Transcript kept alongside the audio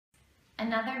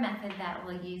Another method that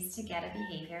we'll use to get a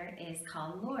behavior is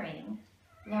called luring.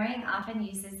 Luring often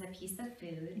uses a piece of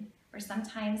food or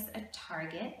sometimes a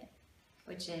target,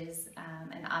 which is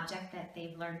an object that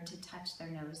they've learned to touch their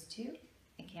nose to.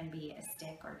 It can be a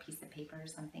stick or a piece of paper or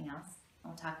something else.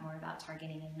 We'll talk more about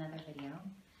targeting in another video.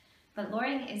 But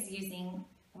luring is using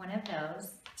one of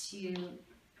those to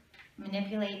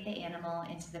manipulate the animal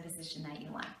into the position that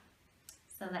you want.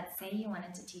 So let's say you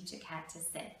wanted to teach a cat to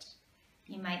sit.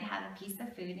 You might have a piece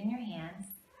of food in your hands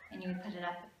and you would put it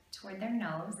up toward their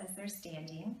nose as they're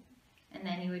standing, and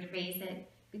then you would raise it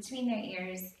between their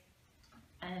ears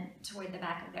and toward the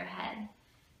back of their head.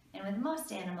 And with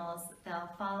most animals,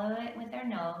 they'll follow it with their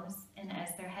nose, and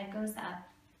as their head goes up,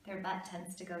 their butt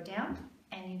tends to go down,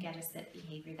 and you get a sit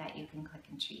behavior that you can click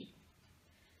and treat.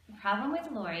 The problem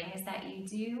with luring is that you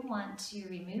do want to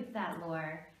remove that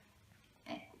lure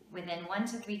within 1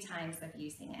 to 3 times of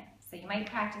using it. So you might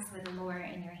practice with a lure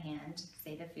in your hand,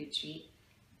 say the food treat,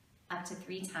 up to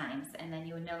 3 times, and then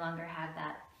you would no longer have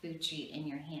that food treat in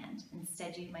your hand.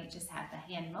 Instead, you might just have the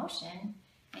hand motion,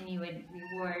 and you would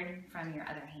reward from your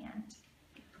other hand.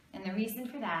 And the reason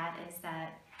for that is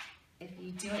that if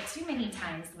you do it too many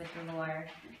times with the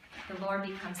lure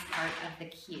becomes part of the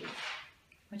cue,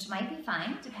 which might be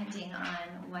fine depending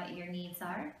on what your needs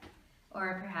are,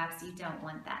 or perhaps you don't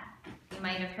want that. You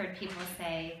might have heard people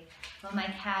say, well, my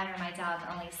cat or my dog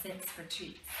only sits for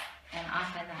treats. And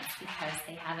often that's because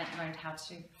they haven't learned how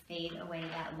to fade away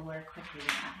that lure quickly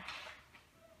enough.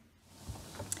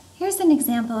 Here's an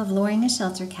example of luring a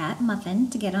shelter cat, Muffin,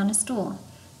 to get on a stool.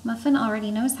 Muffin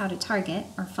already knows how to target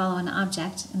or follow an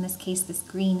object, in this case this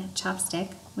green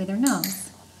chopstick, with her nose.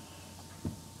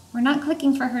 We're not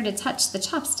clicking for her to touch the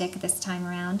chopstick this time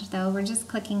around, though. We're just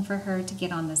clicking for her to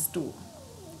get on the stool.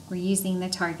 We're using the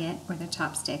target or the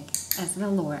chopstick as the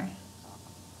lure.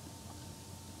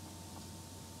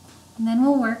 And then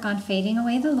we'll work on fading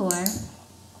away the lure,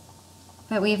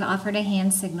 but we've offered a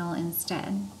hand signal instead.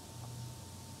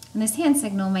 And this hand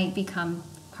signal might become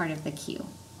part of the cue.